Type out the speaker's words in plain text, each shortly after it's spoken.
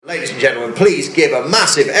ladies and gentlemen, please give a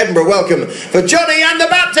massive Edinburgh welcome for Johnny and the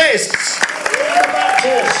Baptists!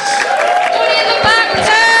 Johnny and the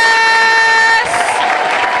Baptists!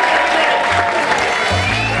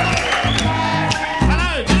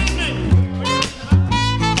 Hello!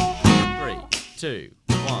 3, 2,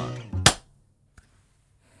 1.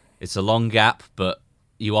 It's a long gap, but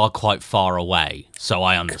you are quite far away, so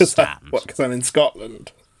I understand. Because I'm in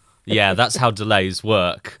Scotland? Yeah, that's how delays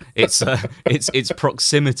work. It's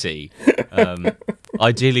proximity.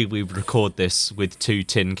 Ideally, we would record this with 2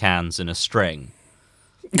 tin cans and a string.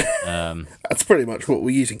 That's pretty much what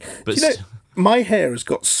we're using. But Do you know, my hair has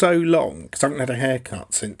got so long, because I haven't had a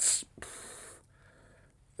haircut since...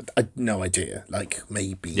 no idea. Like,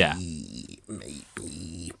 maybe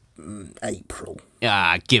April.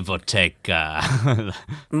 Yeah, give or take.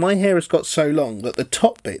 My hair has got so long that the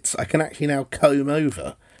top bits I can actually now comb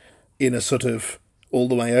over in a sort of all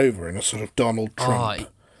the way over in a sort of Donald Trump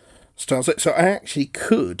style. So I actually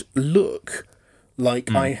could look like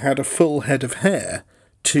I had a full head of hair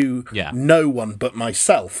to no one but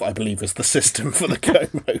myself, I believe is the system for the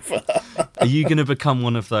comb over. Are you going to become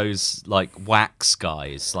one of those like wax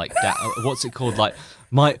guys? Like what's it called? Like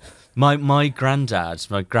my granddad,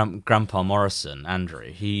 my grandpa Morrison,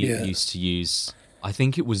 Andrew, he used to use, I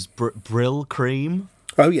think it was Brill cream.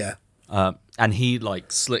 Oh yeah. And he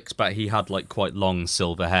like slicked back. He had like quite long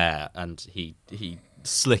silver hair, and he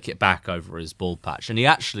slick it back over his bald patch, and he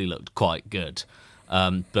actually looked quite good.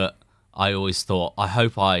 But I always thought, I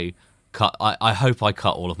hope I cut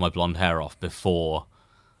all of my blonde hair off before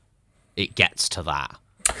it gets to that,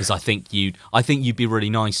 because I think you'd be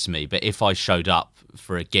really nice to me. But if I showed up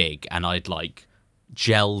for a gig and I'd like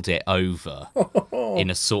gelled it over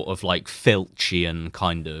in a sort of like Filchian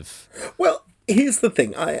kind of... Well, here's the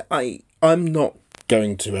thing. I'm not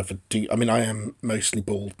going to ever do... I mean, I am mostly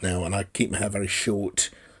bald now, and I keep my hair very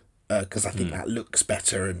short because I think that looks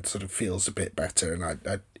better and sort of feels a bit better, and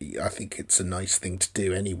I think it's a nice thing to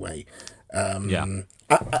do anyway.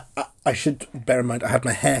 I should bear in mind I had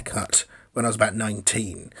my hair cut when I was about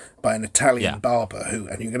 19 by an Italian barber who,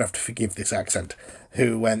 and you're going to have to forgive this accent,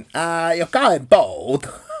 who went, you're going bald,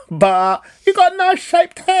 but you've got a nice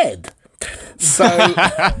shaped head. So...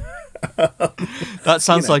 that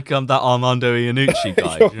sounds like that Armando Iannucci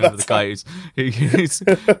guy. Do you remember the guy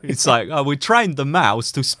who's like, we trained the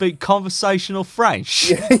mouse to speak conversational French.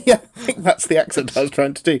 Yeah, I think that's the accent I was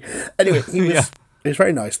trying to do. Anyway, he was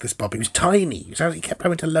very nice, this Bob. He was tiny. He kept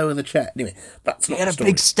having to lower the chair. Anyway, that's not the story. He had a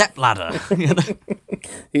big step ladder.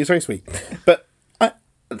 He was very sweet. But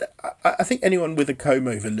I think anyone with a comb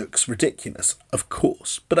over looks ridiculous, of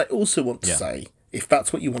course. But I also want to say, if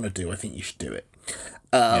that's what you want to do, I think you should do it.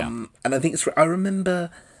 And I think I remember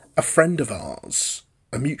a friend of ours,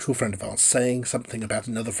 a mutual friend of ours, saying something about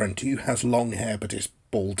another friend who has long hair but is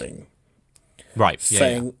balding. Right.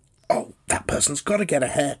 Saying, oh, that person's got to get a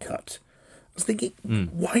haircut. I was thinking,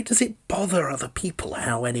 why does it bother other people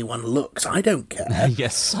how anyone looks? I don't care.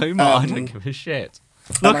 Yes, so much. I don't give a shit.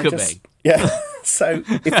 Look at me. Yeah. So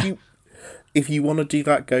if you want to do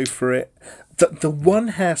that, go for it. The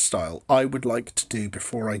one hairstyle I would like to do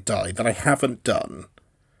before I die that I haven't done,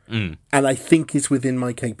 and I think is within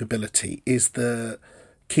my capability, is the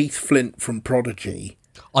Keith Flint from Prodigy.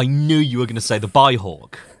 I knew you were going to say the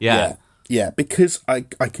Byhawk. Yeah, because I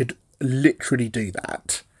could literally do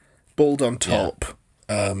that. Bald on top,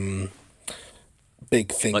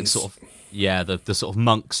 big things. Like sort of, the sort of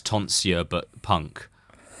monk's tonsure, but punk.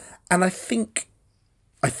 And I think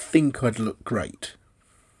I'd look great.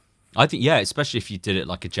 I think, especially if you did it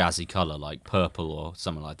like a jazzy colour, like purple or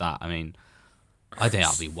something like that. I mean, I think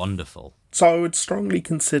that'd be wonderful. So I would strongly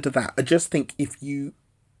consider that. I just think he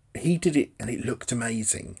did it and it looked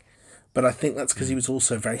amazing. But I think that's because he was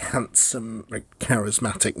also a very handsome, very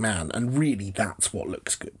charismatic man. And really, that's what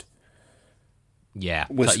looks good. Yeah.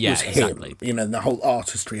 Was him. Exactly. You know, the whole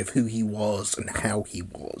artistry of who he was and how he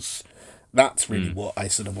was. That's really what I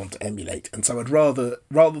sort of want to emulate. And so I'd rather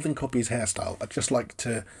than copy his hairstyle, I'd just like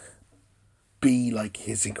to be like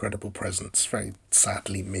his incredible presence, very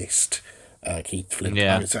sadly missed Keith Flint.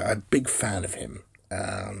 I was a big fan of him.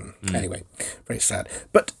 Anyway, very sad.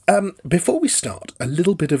 But before we start, a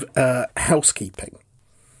little bit of housekeeping.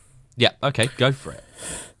 Yeah, okay, go for it.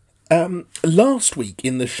 Last week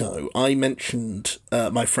in the show, I mentioned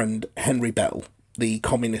my friend Henry Bell, the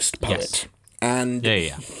communist poet. Yes. And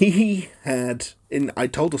he had... I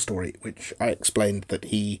told a story which I explained that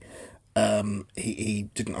he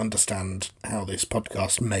didn't understand how this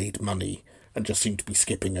podcast made money and just seemed to be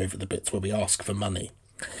skipping over the bits where we ask for money.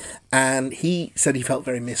 And he said he felt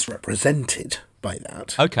very misrepresented by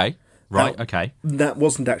that. Okay. Right, Now, okay. That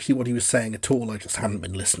wasn't actually what he was saying at all. I just hadn't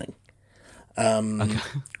been listening. And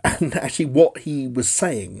actually what he was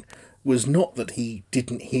saying was not that he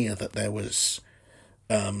didn't hear that there was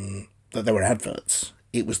that there were adverts.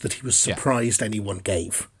 It was that he was surprised anyone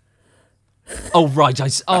gave. Oh, right.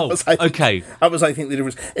 Okay. That was, I think, the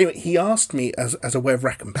difference. Anyway, he asked me as a way of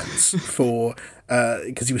recompense for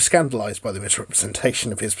because he was scandalised by the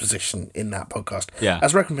misrepresentation of his position in that podcast. Yeah.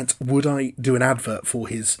 As recompense, would I do an advert for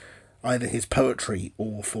either his poetry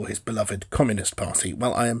or for his beloved Communist Party?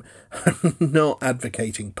 Well, I'm not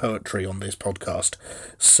advocating poetry on this podcast.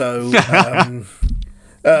 So,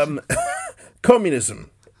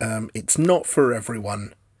 communism, it's not for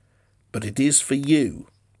everyone, but it is for you.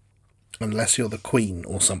 Unless you're the Queen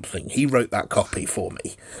or something. He wrote that copy for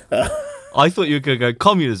me. I thought you were going to go,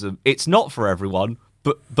 communism, it's not for everyone,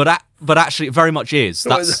 but actually it very much is.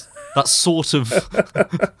 That's sort of...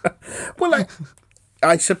 Well,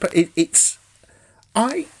 I suppose it's...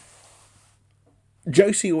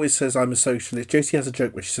 Josie always says I'm a socialist. Josie has a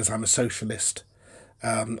joke where she says I'm a socialist.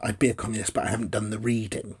 I'd be a communist, but I haven't done the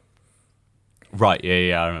reading. Right,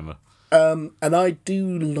 yeah, I remember. And I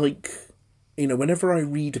do like... whenever I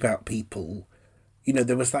read about people,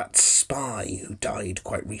 there was that spy who died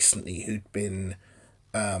quite recently who'd been...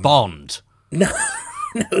 Bond. No,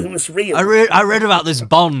 it was real. I read about this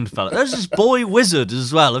Bond fella. There's this boy wizard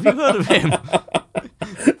as well. Have you heard of him?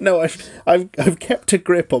 No, I've kept a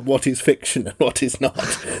grip on what is fiction and what is not.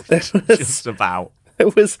 Just about.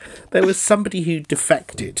 There was somebody who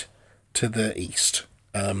defected to the East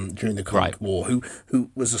during the Cold War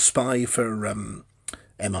who was a spy for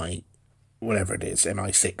MI... whatever it is,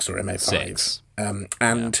 MI6 or MI5.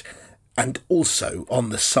 And also, on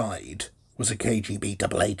the side, was a KGB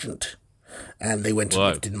double agent. And they went and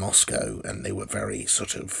lived in Moscow, and they were very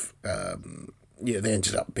sort of... they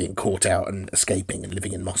ended up being caught out and escaping and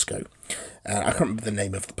living in Moscow. I can't remember the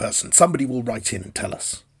name of the person. Somebody will write in and tell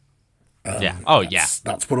us.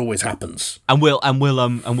 That's what always happens. And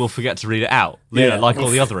we'll forget to read it out. Like all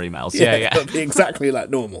the other emails. Yeah. It'll be exactly like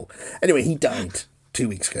normal. Anyway, he died 2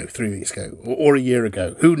 weeks ago, 3 weeks ago, or a year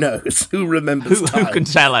ago. Who knows? Who remembers time? Who can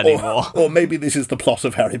tell anymore? Or maybe this is the plot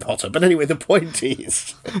of Harry Potter. But anyway, the point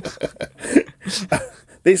is,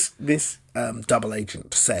 this double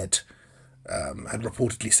agent had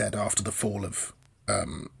reportedly said after the fall of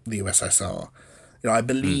the USSR, I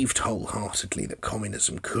believed wholeheartedly that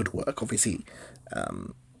communism could work. Obviously,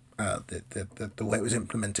 the way it was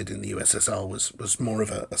implemented in the USSR was more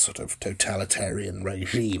of a sort of totalitarian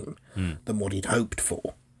regime than what he'd hoped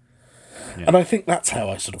for. Yeah. And I think that's how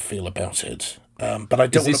I sort of feel about it. But I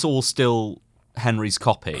don't. Is this all still Henry's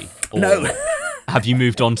copy? Or no. Have you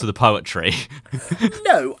moved on to the poetry?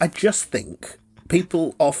 No, I just think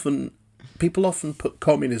people often put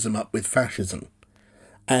communism up with fascism.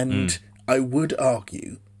 And I would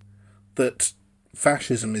argue that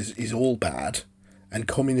fascism is all bad, and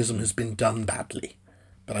communism has been done badly,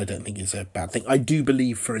 but I don't think it's a bad thing. I do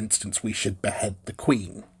believe, for instance, we should behead the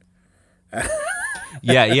Queen.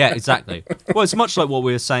 Yeah, exactly. Well, it's much like what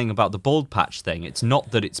we were saying about the bald patch thing. It's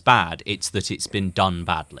not that it's bad, it's that it's been done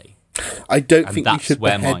badly. I don't think we should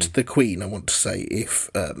behead the Queen, I want to say, if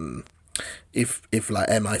like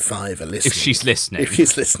MI5 are listening. If she's listening. If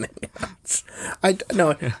she's listening.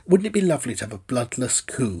 Wouldn't it be lovely to have a bloodless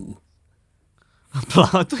coup? I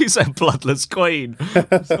thought you said bloodless queen.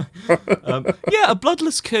 A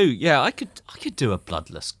bloodless coup. Yeah, I could do a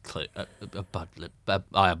bloodless coup.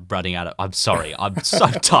 I'm running out of... I'm sorry. I'm so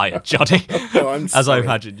tired, Johnny. No, I'm sorry. As I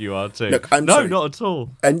imagine you are too. Look, I'm sorry. Not at all.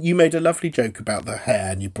 And you made a lovely joke about the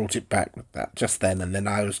hair, and you brought it back with that just then, and then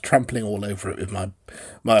I was trampling all over it with my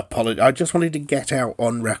apology. I just wanted to get out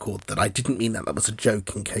on record that I didn't mean that. That was a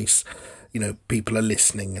joke in case, people are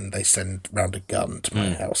listening and they send round a gun to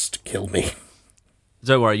my house to kill me.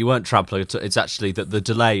 Don't worry, you weren't trampling. It's actually that the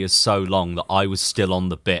delay is so long that I was still on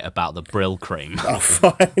the bit about the Brill cream. Oh,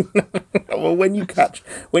 fine. Well, when you catch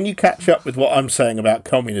up with what I'm saying about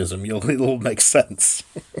communism, it'll all make sense.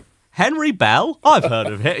 Henry Bell? I've heard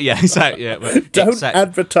of him. Yeah, exactly. Yeah, Don't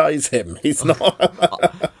advertise him. He's not.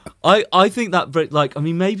 I think that,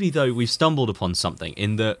 maybe though we've stumbled upon something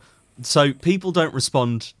in that. So people don't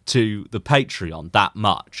respond to the Patreon that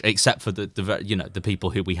much, except for the people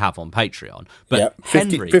who we have on Patreon. But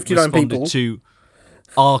Henry 59 responded people. To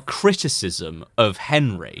our criticism of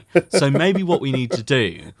Henry. So maybe what we need to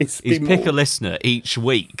do is pick a listener each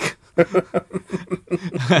week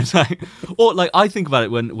Or like I think about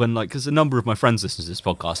it when like, because a number of my friends listen to this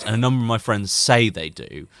podcast and a number of my friends say they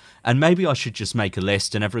do, and maybe I should just make a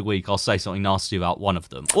list and every week I'll say something nasty about one of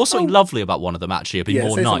them or something lovely about one of them. Actually, it'd be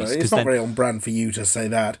more nice. It's not very on brand for you to say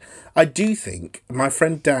that. I do think my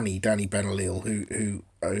friend Danny Benalil, who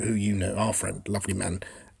you know, our friend, lovely man,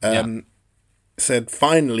 said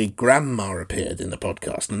finally Grandma appeared in the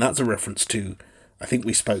podcast, and that's a reference to, I think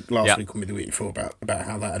we spoke last week or maybe the week before about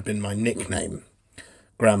how that had been my nickname,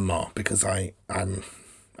 Grandma, because I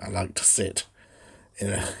like to sit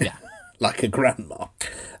in a like a grandma.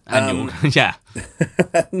 And and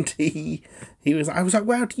I was like,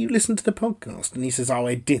 wow, do you listen to the podcast? And he says, oh,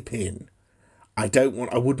 I dip in. I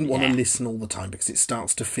wouldn't want to listen all the time because it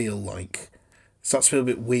starts to feel a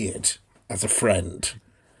bit weird as a friend.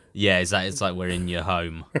 Yeah, it's like we're in your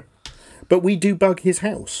home. But we do bug his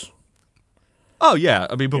house. Oh, yeah.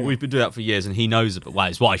 I mean, but we've been doing that for years, and he knows about it. Well,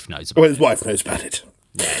 his wife knows about it. Well, his wife knows about it.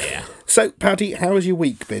 Yeah. So, Paddy, how has your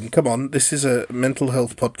week been? Come on, this is a mental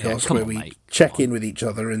health podcast where we check in with each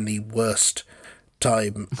other in the worst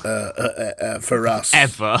time for us.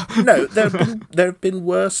 Ever. No, there have been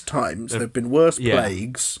worse times. There have been worse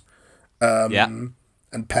plagues. And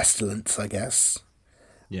pestilence, I guess.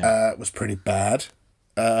 Yeah. It was pretty bad.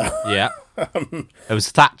 There was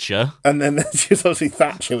Thatcher. And then just obviously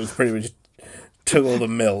Thatcher was pretty much took all the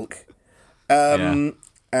milk.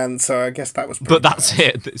 And so I guess that was pretty But that's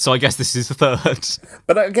bad. it. So I guess this is the third.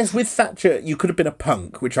 But I guess with Thatcher, you could have been a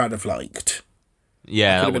punk, which I'd have liked.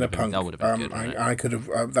 Yeah, Could have been a punk. That would have been good. I could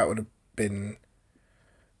have. That would have been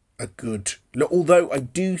a good look. Although I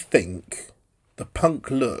do think the punk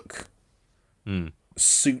look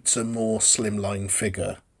suits a more slimline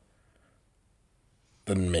figure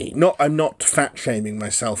than me. I'm not fat shaming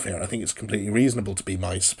myself here. I think it's completely reasonable to be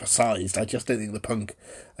my sized. I just don't think the punk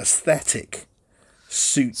aesthetic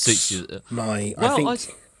suits you. my. Well,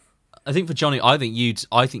 I think for Johnny, I think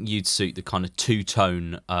you'd suit the kind of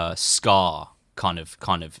two-tone scar kind of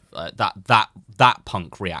that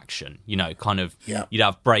punk reaction. You know, kind of you'd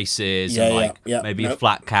have braces and maybe a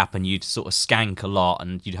flat cap, and you'd sort of skank a lot,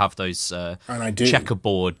 and you'd have those and I do.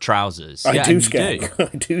 checkerboard trousers. I do skank.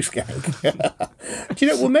 I do skank. Do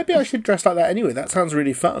you know? Well, maybe I should dress like that anyway. That sounds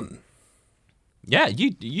really fun. Yeah,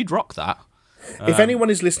 you'd rock that. If anyone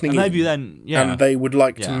is listening, maybe then, and they would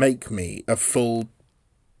like to make me a full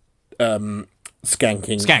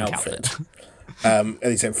skanking outfit.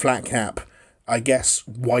 As you said, flat cap, I guess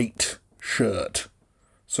white shirt,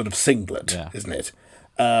 sort of singlet, isn't it?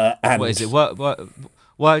 And what is it? What?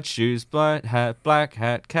 White shoes, black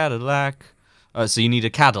hat, Cadillac. So you need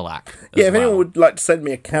a Cadillac. If anyone would like to send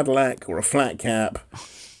me a Cadillac or a flat cap.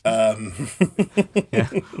 Or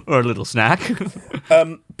a little snack.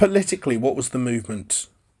 Politically, what was the movement?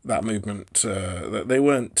 That movement, that they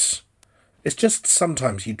weren't. It's just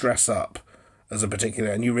sometimes you dress up as a particular,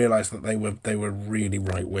 and you realise that they were really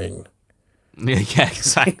right wing. Yeah,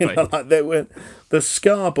 exactly. You know, like they were. The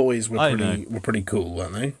Scar Boys were pretty cool,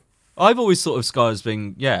 weren't they? I've always thought of Scar as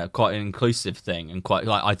being quite an inclusive thing, and quite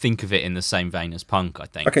like I think of it in the same vein as punk. I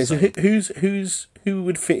think. Okay, so who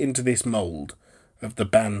would fit into this mould of the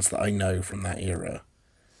bands that I know from that era?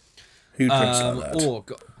 Who drinks like that? Oh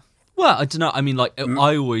God. Well, I don't know. I mean, like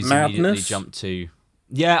I always immediately jump to.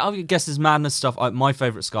 Yeah, I guess there's Madness stuff. My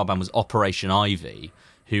favourite ska band was Operation Ivy,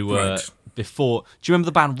 who were before. Do you remember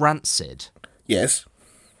the band Rancid? Yes.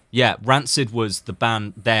 Yeah, Rancid was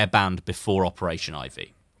their band before Operation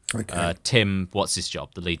Ivy. Okay. Tim, what's his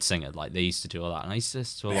job? The lead singer. Like they used to do all that, and I used to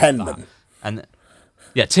do all Henman. that. And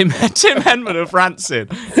Tim Henman of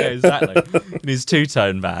Rancid. Yeah, exactly. In his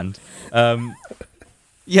two-tone band. So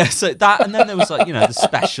that, and then there was like the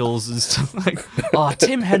Specials and stuff like. Oh,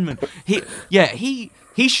 Tim Henman.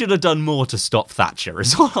 He should have done more to stop Thatcher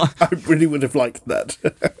as well. I really would have liked that.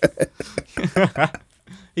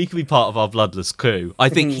 He could be part of our bloodless coup. I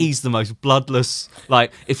think he's the most bloodless.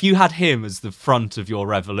 Like, if you had him as the front of your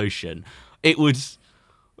revolution, it would.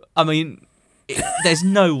 I mean, there's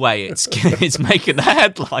no way it's making the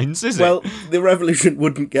headlines, is it? Well, the revolution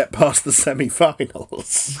wouldn't get past the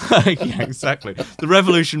semi-finals. Yeah, exactly. The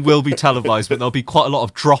revolution will be televised, but there'll be quite a lot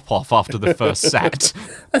of drop-off after the first set.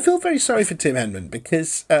 I feel very sorry for Tim Henman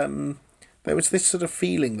because there was this sort of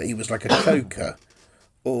feeling that he was like a choker.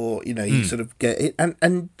 Or you sort of get it,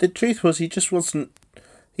 and the truth was he just wasn't.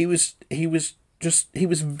 He was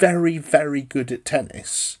very, very good at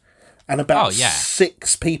tennis, and about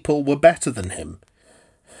 6 people were better than him.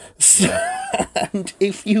 So, and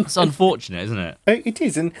if you, it's unfortunate, isn't it? It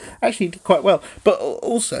is, and actually he did quite well. But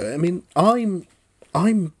also, I mean, I'm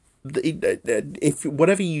if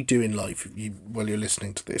whatever you do in life, while you're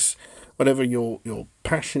listening to this, whatever your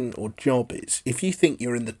passion or job is, if you think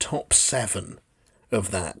you're in the top 7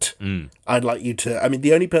 of that, I'd like you to. I mean,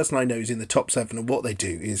 the only person I know who's in the top 7 of what they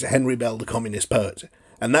do is Henry Bell, the communist poet,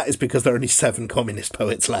 and that is because there are only 7 communist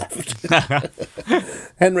poets left.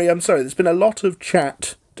 Henry, I'm sorry. There's been a lot of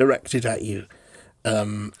chat directed at you.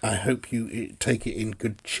 I hope you take it in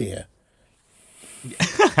good cheer.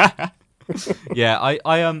 Yeah,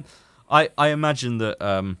 I imagine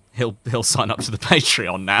that he'll sign up to the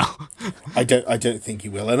Patreon now. I don't think he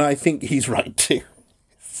will, and I think he's right too.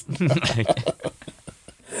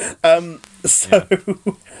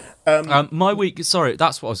 My week. Sorry,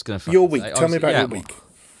 that's what I was going to. Your week. Tell me about your week.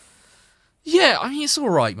 Yeah, I mean it's all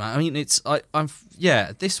right, man. I mean this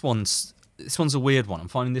one's a weird one. I'm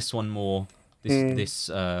finding this one more this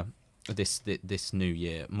new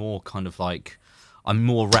year more kind of like. I'm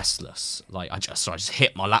more restless. Like I just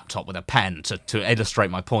hit my laptop with a pen to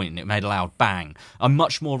illustrate my point, and it made a loud bang. I'm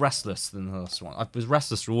much more restless than the last one. I was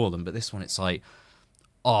restless through all of them, but this one, it's like,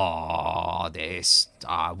 I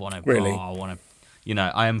want to, really?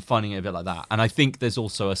 I am finding it a bit like that. And I think there's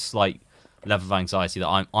also a slight level of anxiety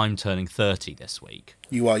that I'm turning 30 this week.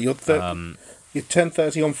 You are. You're 30. You turn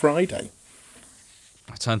 30 on Friday.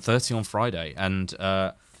 I turned 30 on Friday, and.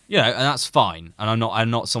 And that's fine. And I'm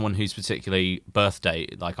not someone who's particularly birthday.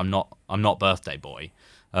 Like I'm not birthday boy.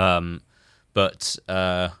 But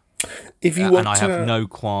if you want and I have no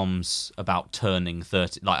qualms about turning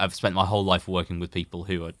 30. Like I've spent my whole life working with people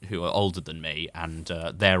who are older than me, and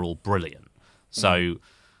they're all brilliant. So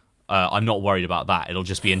I'm not worried about that. It'll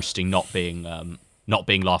just be interesting not being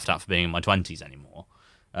laughed at for being in my 20s anymore.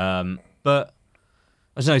 But.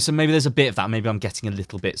 I don't know, so maybe there's a bit of that. Maybe I'm getting a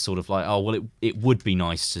little bit sort of like, oh, well, it would be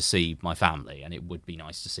nice to see my family, and it would be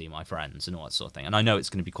nice to see my friends and all that sort of thing. And I know it's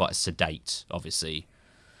going to be quite a sedate, obviously,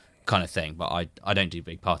 kind of thing, but I don't do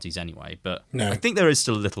big parties anyway. But no. I think there is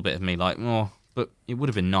still a little bit of me like, oh, but it would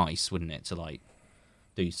have been nice, wouldn't it, to like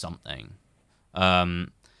do something.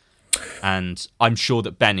 And I'm sure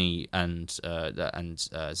that Benny and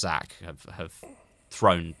Zach have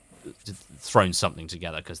thrown something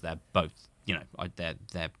together because they're both.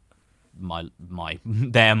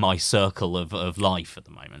 They're my circle of life at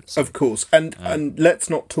the moment. So. Of course, and let's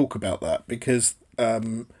not talk about that because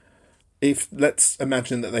if let's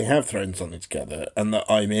imagine that they have thrown something together and that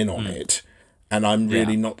I'm in on it, and I'm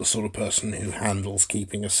really not the sort of person who handles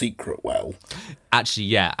keeping a secret well.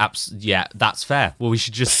 Actually, that's fair. Well, we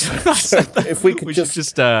should just if we could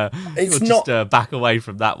just back away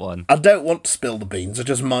from that one. I don't want to spill the beans. I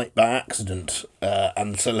just might by accident,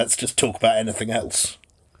 and so let's just talk about anything else.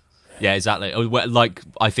 Yeah, exactly. Like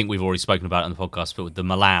I think we've already spoken about it on the podcast, but with the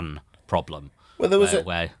Milan problem. Well, there was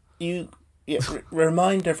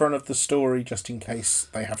remind everyone of the story just in case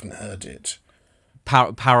they haven't heard it.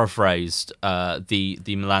 Paraphrased, the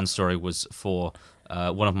Milan story was for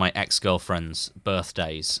one of my ex-girlfriend's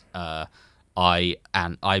birthdays. I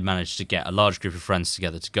managed to get a large group of friends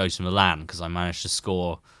together to go to Milan because I managed to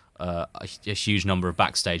score a huge number of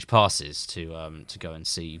backstage passes to go and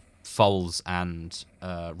see Foals and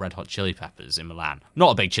Red Hot Chili Peppers in Milan.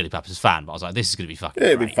 Not a big Chili Peppers fan, but I was like, this is going to be fucking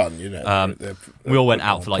great. It'd be fun, we all went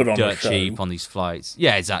out for like dirt cheap on these flights.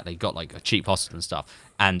 Yeah, exactly. Got like a cheap hostel and stuff.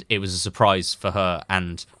 And it was a surprise for her,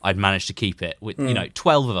 and I'd managed to keep it. With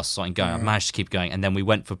 12 of us starting going. I managed to keep going, and then we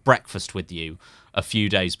went for breakfast with you a few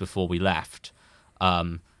days before we left.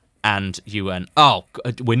 And you went, oh,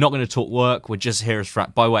 we're not going to talk work. We're just here as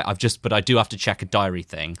frat. By the way, but I do have to check a diary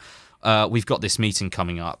thing. We've got this meeting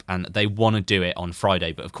coming up, and they want to do it on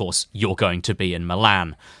Friday, but of course you're going to be in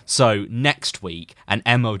Milan. So next week, and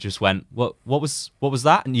Emma just went, what was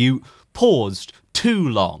that? And you paused too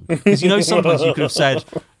long because sometimes you could have said,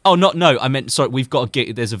 oh no, I meant sorry. We've got a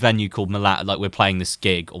gig. There's a venue called Milan, like we're playing this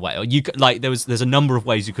gig or whatever. You could, like there's a number of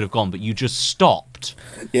ways you could have gone, but you just stopped.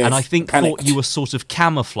 Yes, and I think thought you were sort of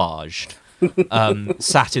camouflaged,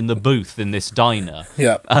 sat in the booth in this diner.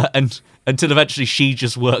 Yeah, and. Until eventually she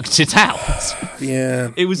just worked it out.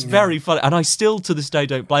 Yeah. It was very funny. And I still, to this day,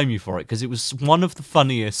 don't blame you for it, because it was one of the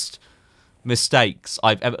funniest mistakes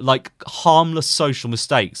I've ever... Like, harmless social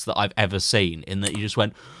mistakes that I've ever seen, in that you just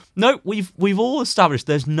went, no, we've all established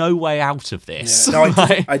there's no way out of this. Yeah.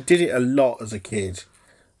 No, I did it a lot as a kid.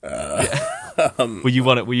 Were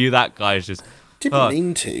you that guy who's just... Didn't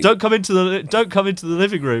mean to. Don't come into the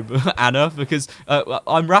living room, Anna, because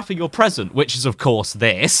I'm wrapping your present, which is of course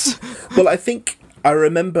this. Well, I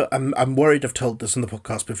remember. I'm worried I've told this on the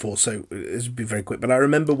podcast before, so this will be very quick. But I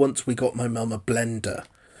remember once we got my mum a blender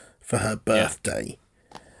for her birthday,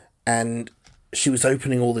 and she was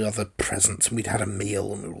opening all the other presents, and we'd had a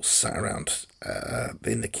meal, and we were all sat around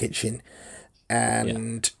in the kitchen,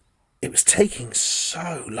 and it was taking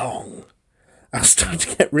so long. I was starting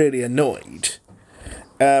to get really annoyed.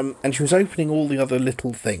 And she was opening all the other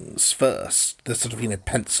little things first, the sort of,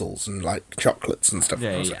 pencils and, like, chocolates and stuff.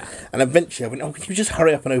 Yeah. And eventually I went, can you just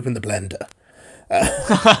hurry up and open the blender?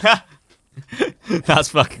 That's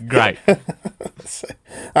fucking great. So,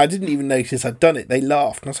 I didn't even notice I'd done it. They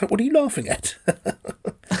laughed. And I was like, what are you laughing at?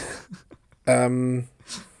 It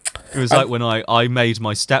was like when I made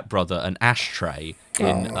my stepbrother an ashtray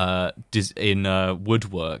in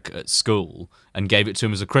woodwork at school and gave it to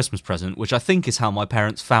him as a Christmas present, which I think is how my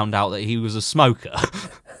parents found out that he was a smoker.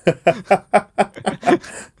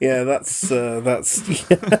 Yeah, that's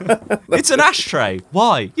It's an ashtray.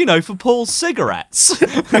 Why? For Paul's cigarettes.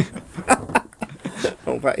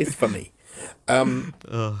 Oh, that is funny.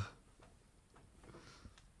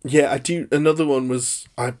 Yeah, I do. Another one was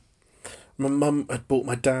my mum had bought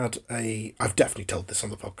my dad I've definitely told this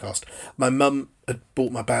on the podcast. My mum had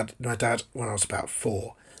bought my dad when I was about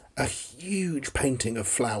 4 a huge painting of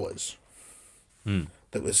flowers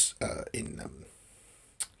that was in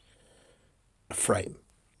a frame,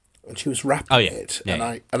 and she was wrapping it. And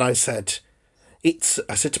I said,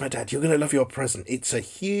 I said to my dad, "You're going to love your present. It's a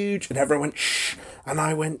huge," and everyone went shh, and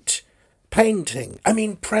I went, "Painting. I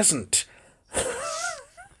mean present."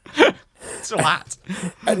 Twat.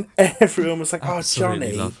 And everyone was like, "Oh, Absolutely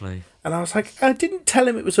Johnny." lovely. And I was like, "I didn't tell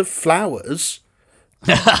him it was of flowers."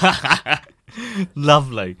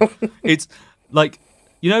 Lovely. It's like,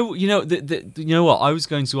 you know what I was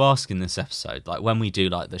going to ask in this episode, like when we do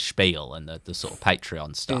like the spiel and the sort of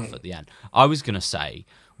Patreon stuff at the end, I was going to say,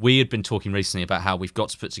 we had been talking recently about how we've got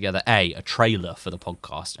to put together a trailer for the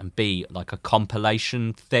podcast, and B, like a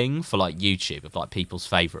compilation thing for like YouTube of like people's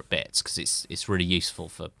favourite bits, because it's really useful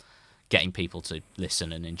for getting people to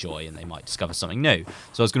listen and enjoy, and they might discover something new.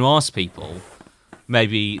 So I was going to ask people,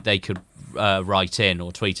 maybe they could write in or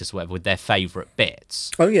tweet us or whatever with their favourite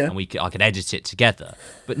bits. Oh, yeah. And I could edit it together.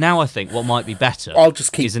 But now I think what might be better... I'll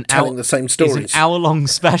just keep telling the same stories. Is an hour-long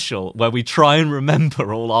special where we try and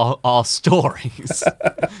remember all our stories.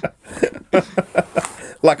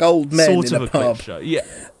 Like old men sort in of a pub. Quick show. Yeah.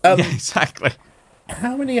 Yeah, exactly.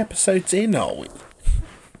 How many episodes in are we?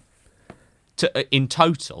 In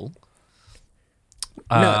total...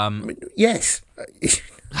 Yes.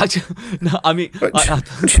 No, I mean, What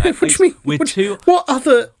do you mean? We're two. What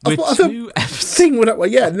other two episodes. thing would I?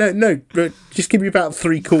 Yeah, no. Just give me about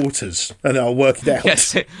 3/4, and I'll work it out.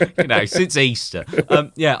 Yes, since Easter.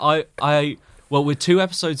 Well, we're 2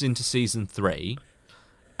 episodes into season 3,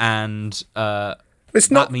 and that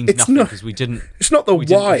means nothing because we didn't. It's not the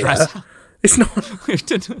Wire. It's not. We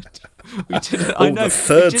didn't. I know. The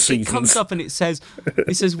third season. It comes up and it says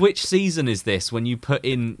which season is this when you put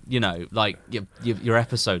in, like your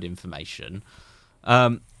episode information.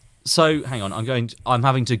 So hang on, I'm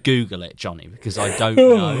having to Google it, Johnny, because I don't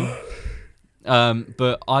know.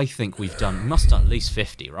 But I think we must have done at least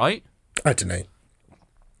 50, right? I don't know.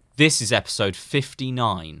 This is episode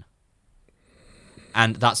 59,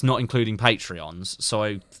 and that's not including Patreons. So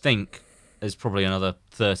I think there's probably another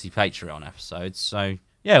 30 Patreon episodes. So,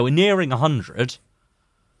 yeah, we're nearing 100.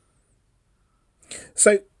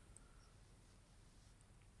 So,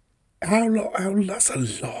 how long? That's a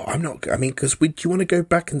lot. Because do you want to go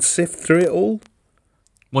back and sift through it all?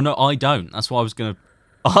 Well, no, I don't. That's why I was going to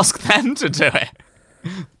ask them to do it.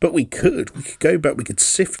 But we could. We could go back. We could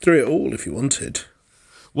sift through it all if you wanted.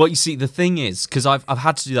 Well, you see, the thing is, because I've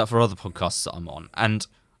had to do that for other podcasts that I'm on, and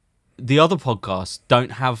the other podcasts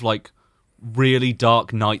don't have, like, really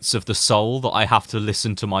dark nights of the soul that I have to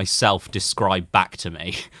listen to myself describe back to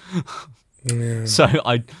me. Yeah. So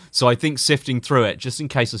I think sifting through it, just in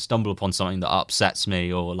case I stumble upon something that upsets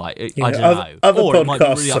me, or like I don't know, other or podcasts it might be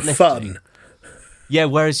really are uplifting. fun. Yeah,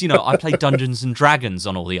 whereas I play Dungeons and Dragons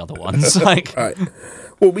on all the other ones. Like, right.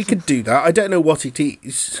 Well, we could do that. I don't know what it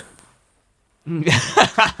is. We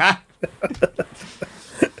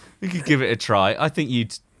could give it a try. I think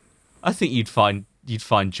you'd find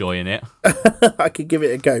joy in it. I could give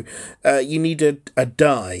it a go. You need a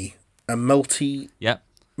die, a multi-sided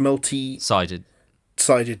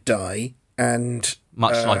die, and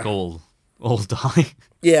much like all die.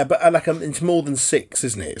 Yeah, but it's more than 6,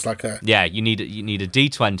 isn't it? It's like a You need a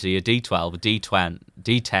D20, a D12, a D10,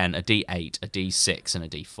 a D8, a D6, and a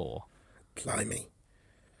D4. Blimey.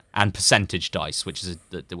 And percentage dice, which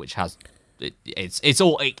has it's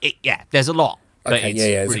all there's a lot. Okay,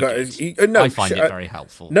 yeah. Really I find it very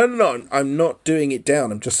helpful. No. I'm not doing it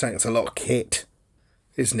down. I'm just saying it's a lot of kit.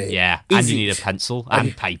 isn't it? Yeah, and Easy. you need a pencil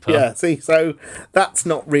and paper. Yeah, see, so that's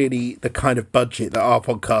not really the kind of budget that our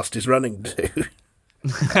podcast is running to.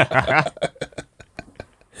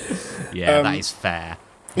 Yeah, that is fair.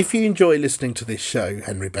 If you enjoy listening to this show,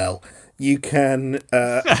 Henry Bell, you can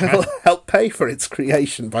help pay for its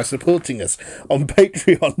creation by supporting us on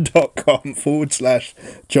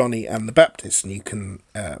patreon.com/Johnny and the Baptist. And you can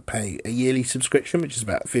pay a yearly subscription, which is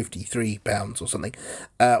about £53 or something,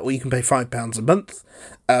 or you can pay £5 a month,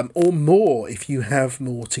 or more if you have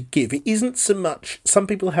more to give. It isn't so much, some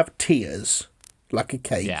people have tiers, like a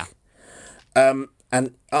cake. Yeah.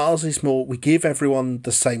 And ours is more, we give everyone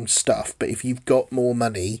the same stuff, but if you've got more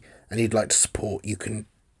money and you'd like to support, you can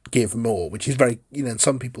give more, which is very, and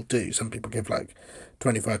some people do. Some people give like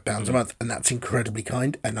 £25 a month, and that's incredibly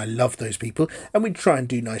kind, and I love those people. And we try and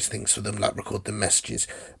do nice things for them, like record them messages.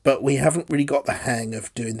 But we haven't really got the hang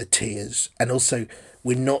of doing the tiers. And also,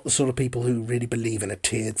 we're not the sort of people who really believe in a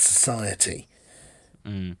tiered society.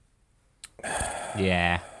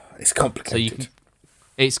 Yeah. It's complicated.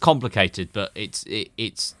 It's complicated, but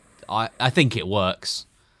it's I think it works.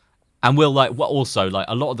 And we'll also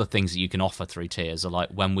a lot of the things that you can offer through tiers are like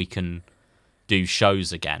when we can do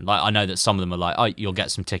shows again. Like I know that some of them are like, oh, you'll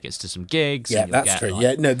get some tickets to some gigs. Yeah, and you'll that's get, true. Like,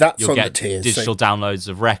 yeah, no, that's you'll on get the tiers. digital downloads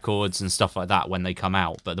of records and stuff like that when they come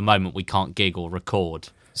out. But at the moment we can't gig or record.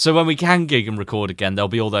 So when we can gig and record again, there'll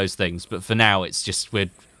be all those things. But for now, it's just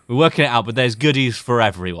we're working it out. But there's goodies for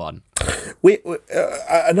everyone.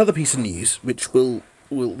 Another piece of news, which there'll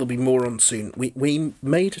be more on soon. We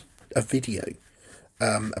made a video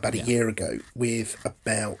about a year ago with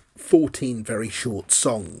about 14 very short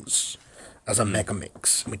songs as a mega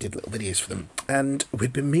mix. We did little videos for them, and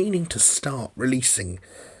we've been meaning to start releasing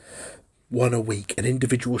one a week, an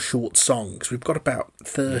individual short songs. We've got about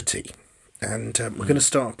 30, and we're going to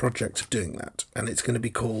start a project of doing that, and it's going to be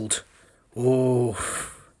called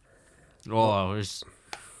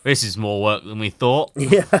This is more work than we thought.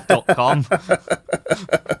 Yeah. .com.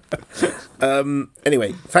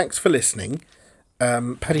 Anyway, thanks for listening.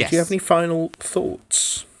 Paddy, Yes. do you have any final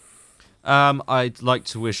thoughts? I'd like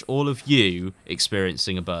to wish all of you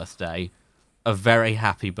experiencing a birthday a very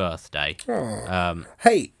happy birthday.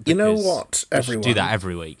 Hey, you know Because what, we should everyone? do that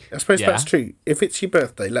every week. I suppose Yeah? that's true. If it's your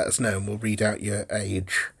birthday, let us know and we'll read out your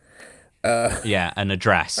age Yeah, an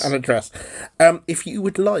address. and address. If you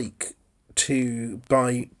would like to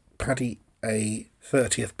buy Paddy a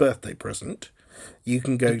 30th birthday present, you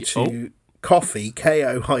can go to ko-fi.com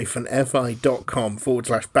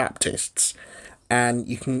 /Baptists, and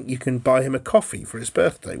you can buy him a coffee for his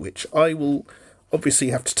birthday, which I will obviously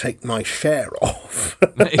have to take my share of.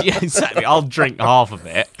 Yeah, exactly. I'll drink half of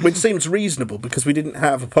it. Which seems reasonable because we didn't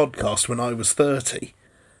have a podcast when I was 30.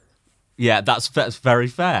 Yeah, that's very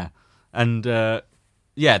fair. And I'd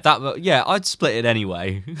split it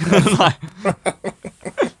anyway.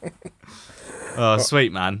 Oh,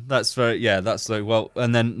 sweet man. That's well.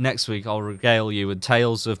 And then next week I'll regale you with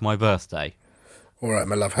tales of my birthday. All right,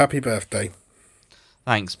 my love. Happy birthday.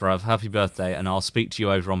 Thanks, bruv. Happy birthday, and I'll speak to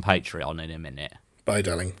you over on Patreon in a minute. Bye,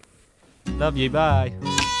 darling. Love you. Bye.